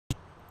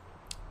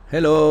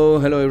Hello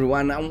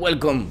everyone, and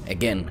welcome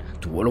again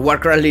to World of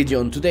Warcraft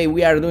Legion. Today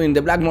we are doing the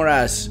Black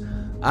Morass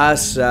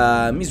as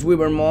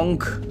Mistweaver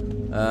monk.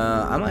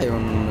 Am I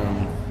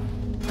on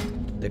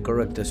the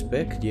correct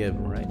spec? Yeah,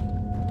 right?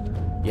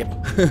 Yep.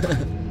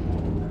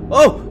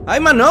 Oh,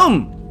 I'm a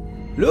gnome!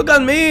 Look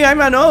at me,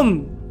 I'm a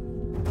gnome!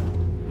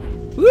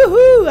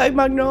 Woohoo, I'm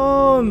a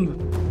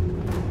gnome!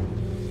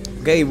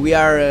 Okay, we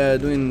are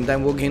doing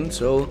Timewalking,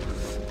 so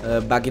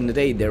back in the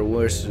day there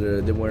were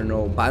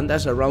no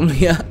pandas around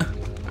here.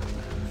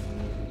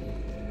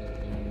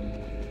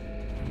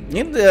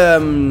 It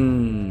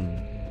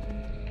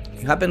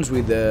happens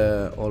with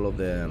all of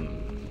the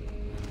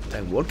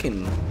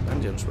Timewalking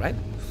dungeons, right?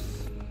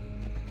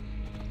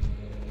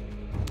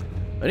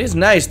 But it's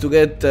nice to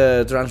get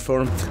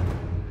transformed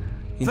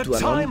into a gnome. The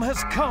time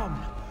has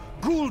come!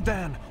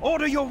 Gul'dan,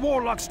 order your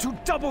warlocks to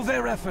double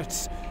their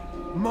efforts!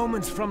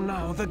 Moments from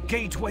now, the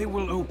gateway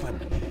will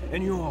open,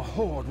 and your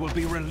horde will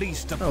be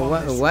released upon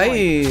this why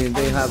white,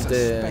 they have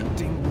the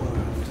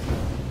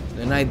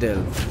world. night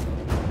elf?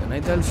 The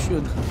night elf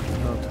should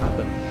not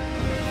happen.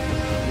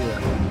 Yeah.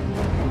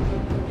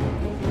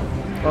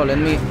 Oh, let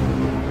me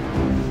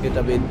get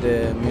a bit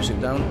the music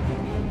down.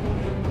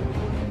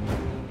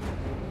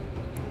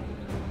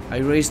 I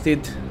raised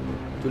it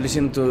to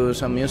listen to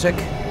some music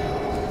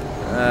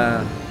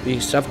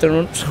this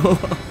afternoon, so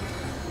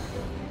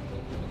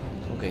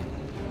okay.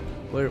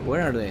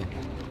 Where are they?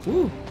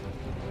 Woo!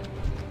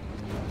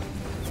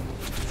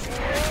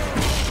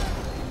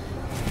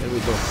 There we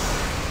go.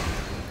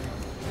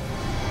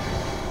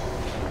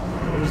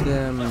 Where's the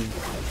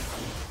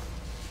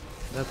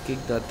that kick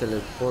that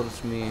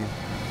teleports me?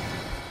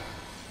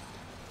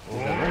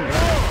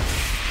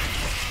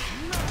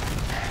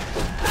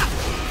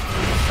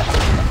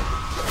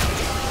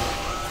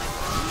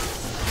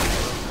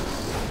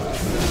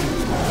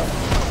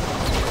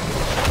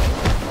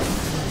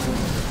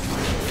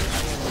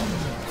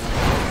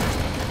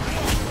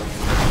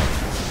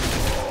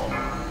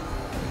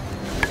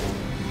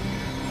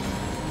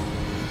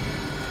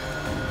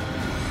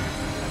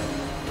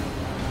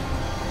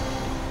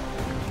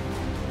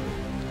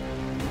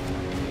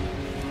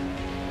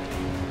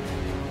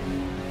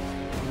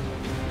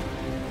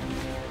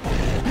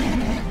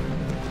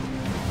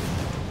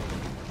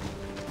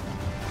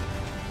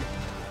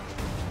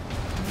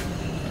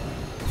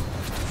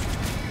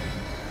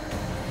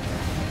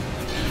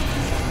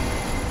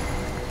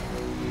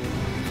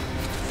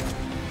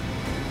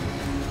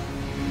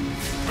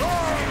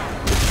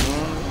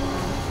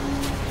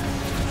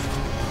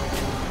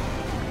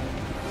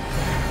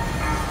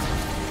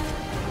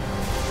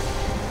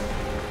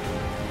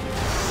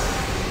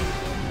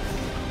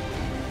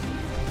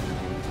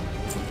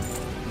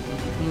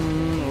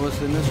 What's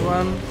in this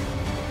one?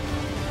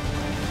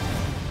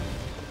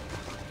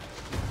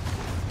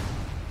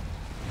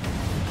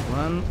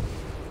 One.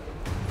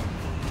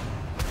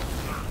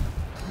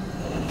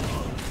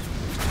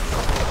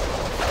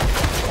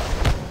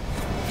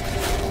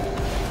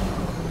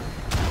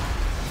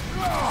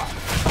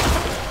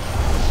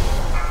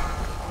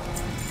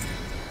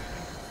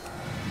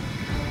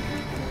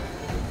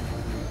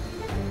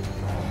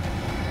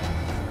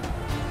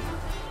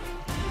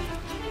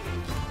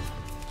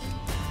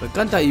 But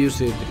can't I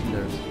use it in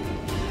there?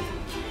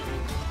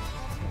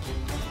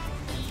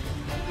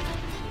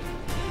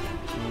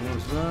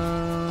 What's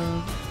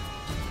that?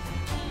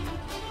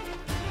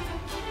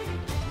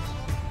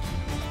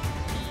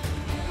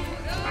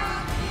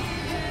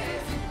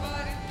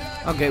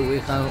 Okay, we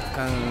can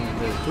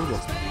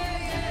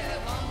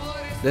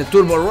the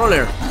turbo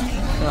roller.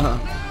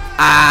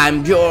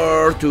 I'm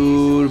your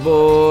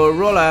turbo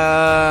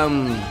roller.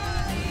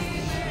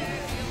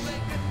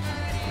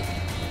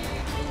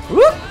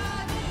 Whoop.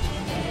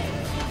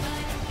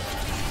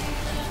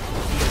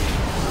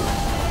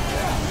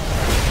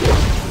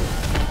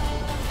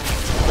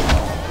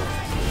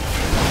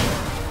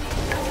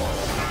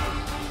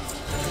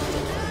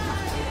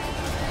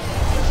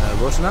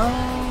 Boss now.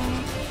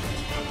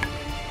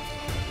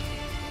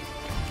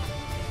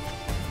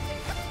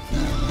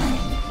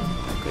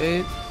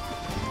 Okay.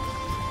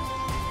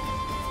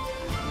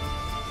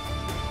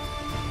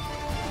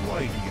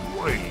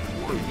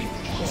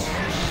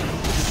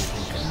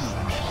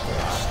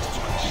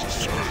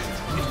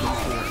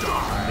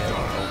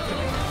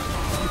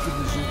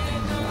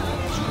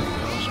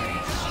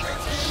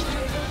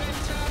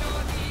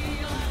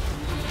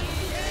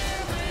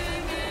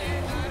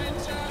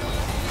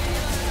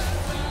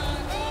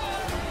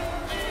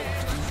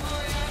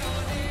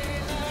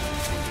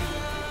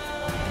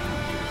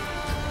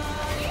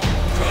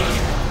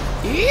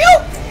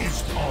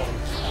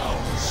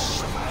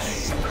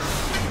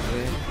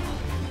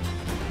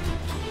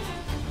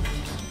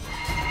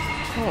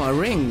 Oh, a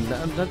ring.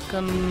 That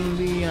can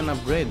be an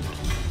upgrade.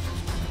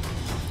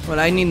 Well,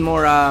 I need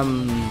more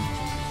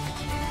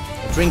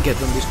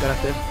trinket on this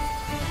character.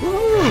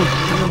 Woo!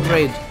 An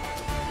upgrade.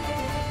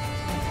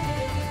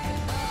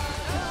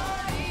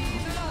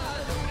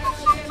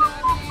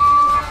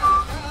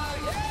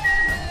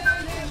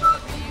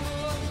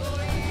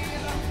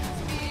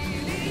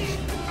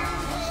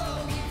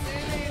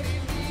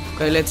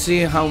 Okay, let's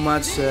see how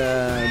much do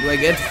I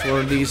get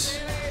for these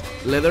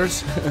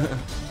leathers.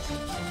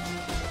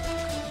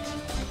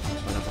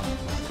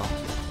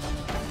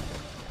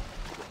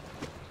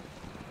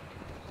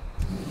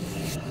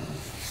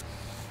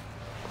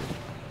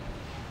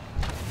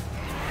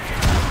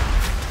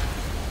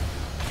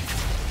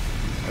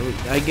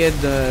 I get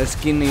the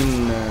skin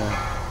in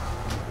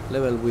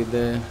level with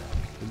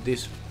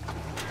this.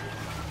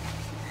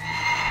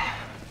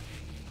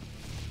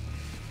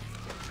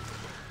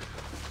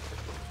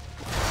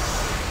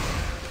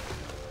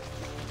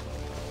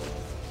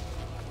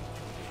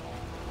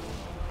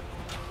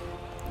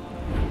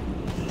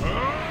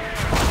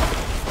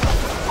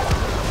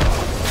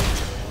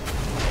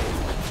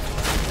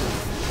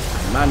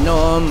 I'm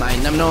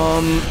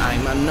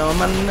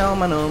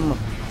a gnome.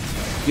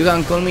 You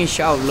can call me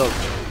Shoutlock.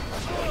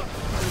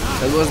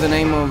 That was the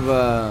name of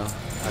a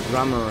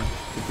drummer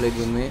who played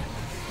with me.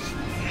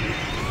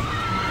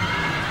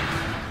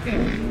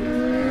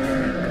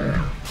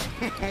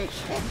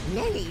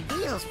 Many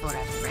deals for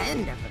a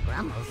friend of the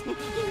Grummles. Like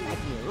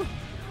you.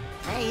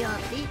 May your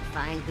feet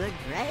find good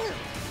trails.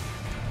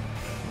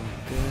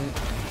 Okay.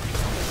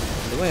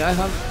 The way I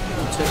have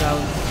to check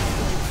out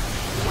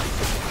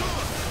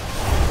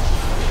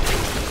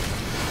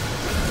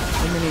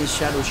how many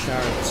shadow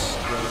shards,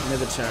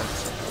 nether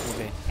shards.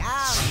 Okay.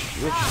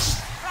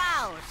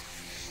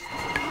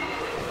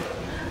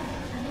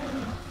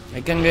 I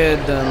can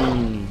get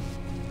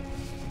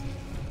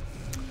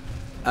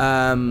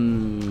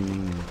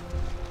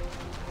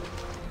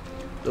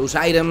those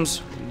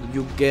items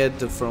you get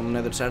from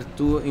nether shard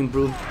to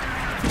improve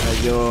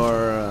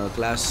your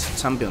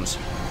class champions.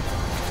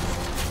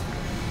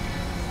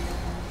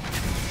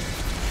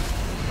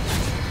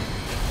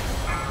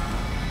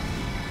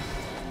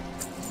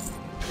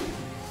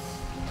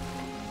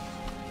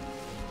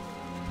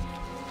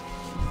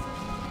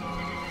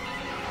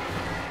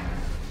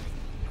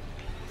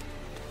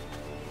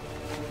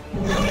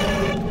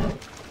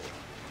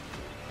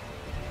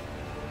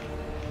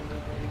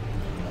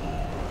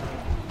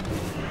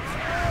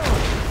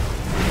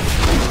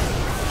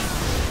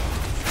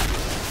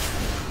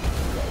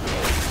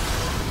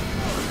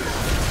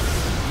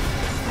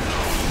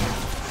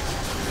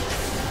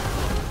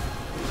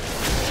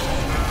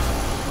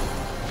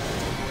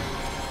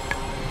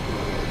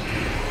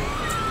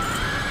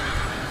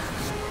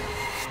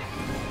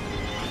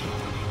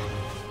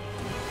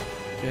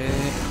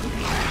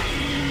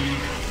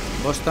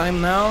 Boss time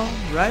now,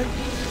 right?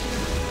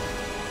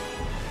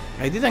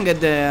 I didn't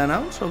get the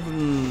announce of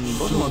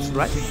boss mods,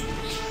 right?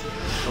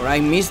 Or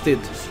I missed it.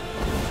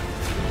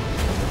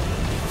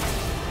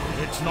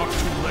 It's not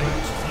too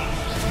late.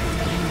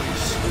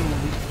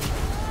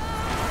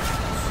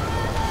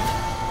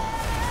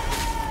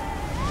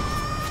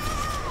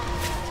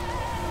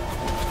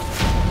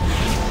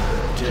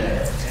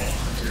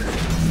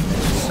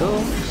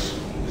 So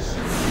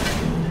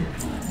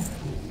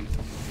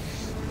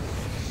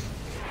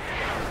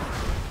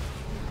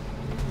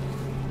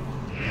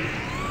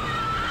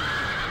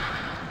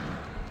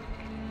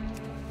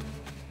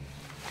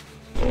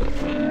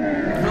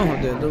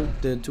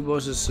the two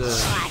bosses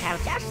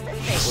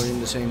were in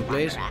the same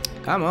place.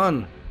 Come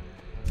on!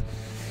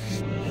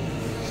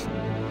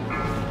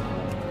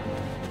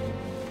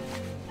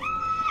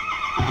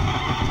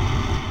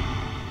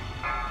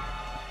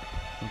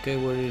 Okay,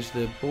 where is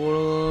the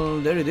portal?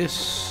 There it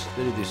is.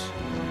 There it is.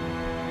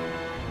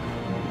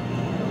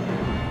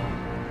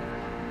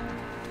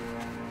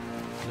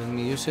 Let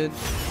me use it.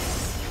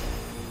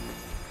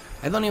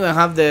 I don't even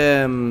have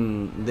the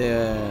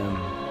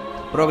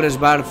progress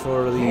bar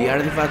for the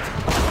artifact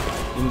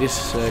in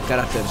this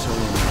character, so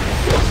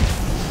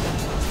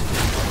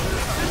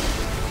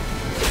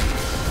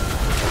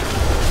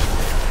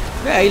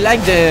yeah, I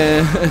like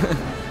the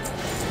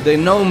the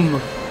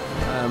gnome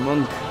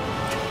monk.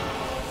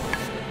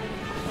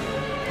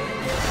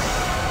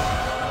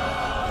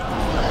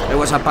 There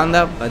was a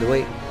panda, by the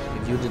way,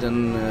 if you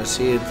didn't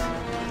see it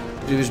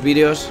in previous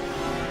videos.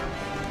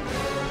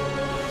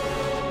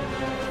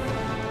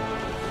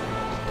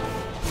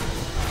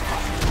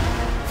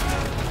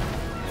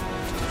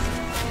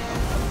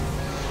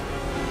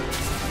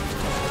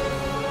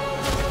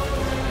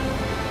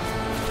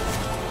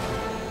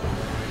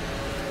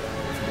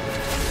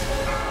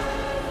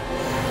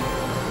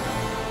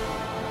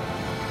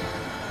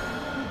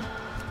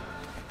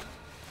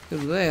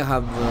 Today I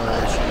have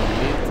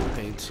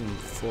okay, it's in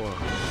 4.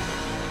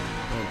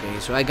 Okay,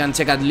 so I can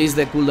check at least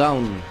the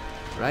cooldown,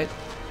 right?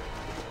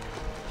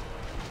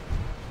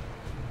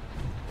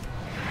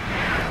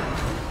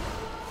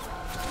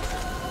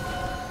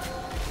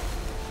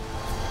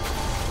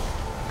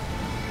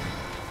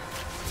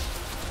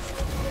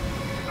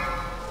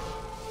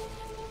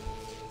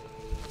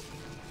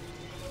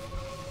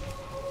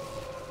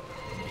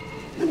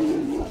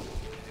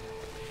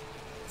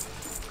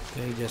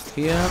 Okay, just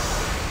here.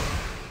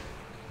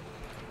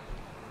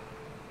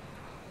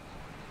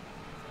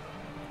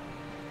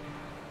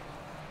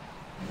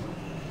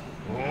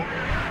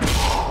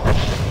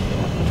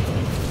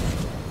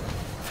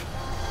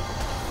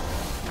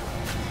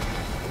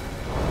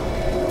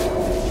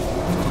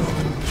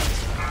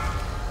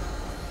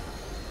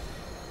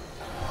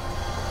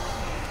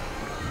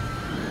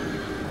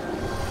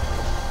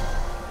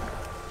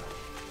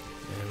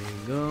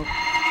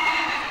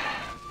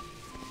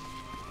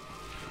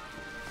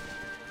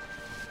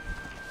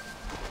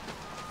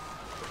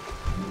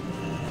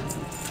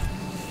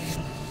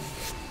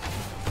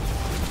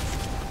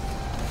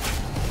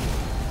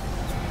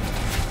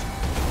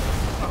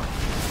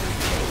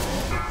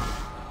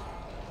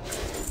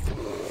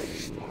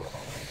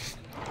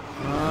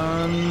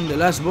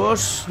 last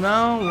boss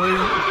now. We're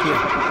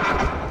here.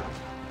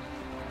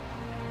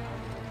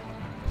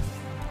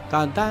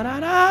 Dun, dun, dun,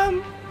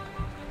 dun.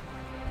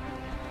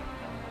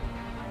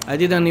 I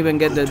didn't even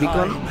get the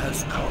beacon.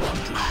 Has come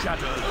to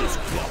shatter this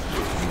clock.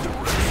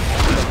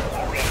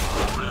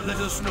 Let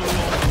us no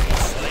longer be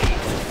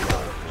slaves.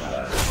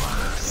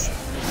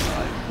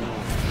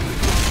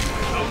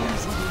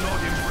 Those who do not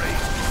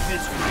embrace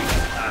this great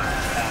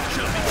path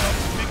shall become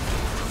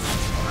victims.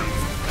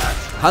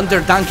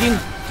 Hunter tanking.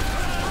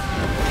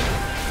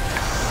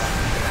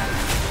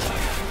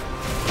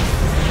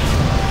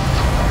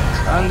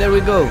 And there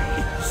we go.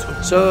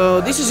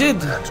 So this is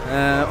it.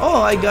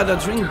 Oh, I got a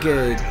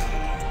trinket.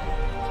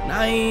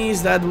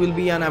 Nice, that will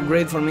be an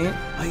upgrade for me.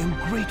 I am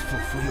grateful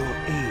for your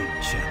aid,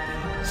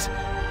 champions.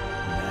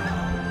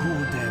 Now,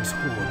 Gul'dan's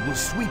horde will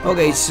sweep.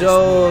 Okay,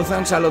 so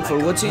thanks a lot for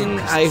watching.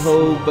 I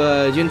hope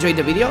you enjoyed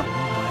the video.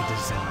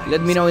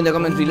 Let me know in the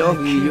comments below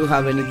if you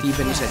have any tip,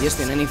 any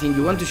suggestion, anything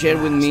you want to share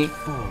with me.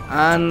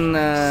 And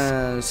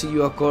see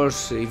you, of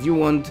course, if you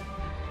want,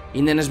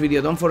 in the next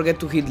video. Don't forget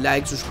to hit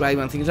like, subscribe,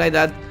 and things like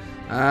that.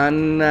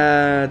 And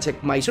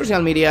check my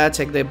social media,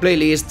 check the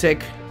playlist,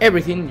 check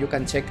everything. You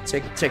can check.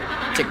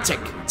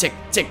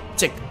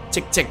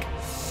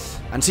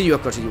 And see you,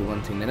 of course, if you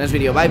want, in the next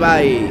video. Bye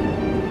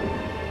bye.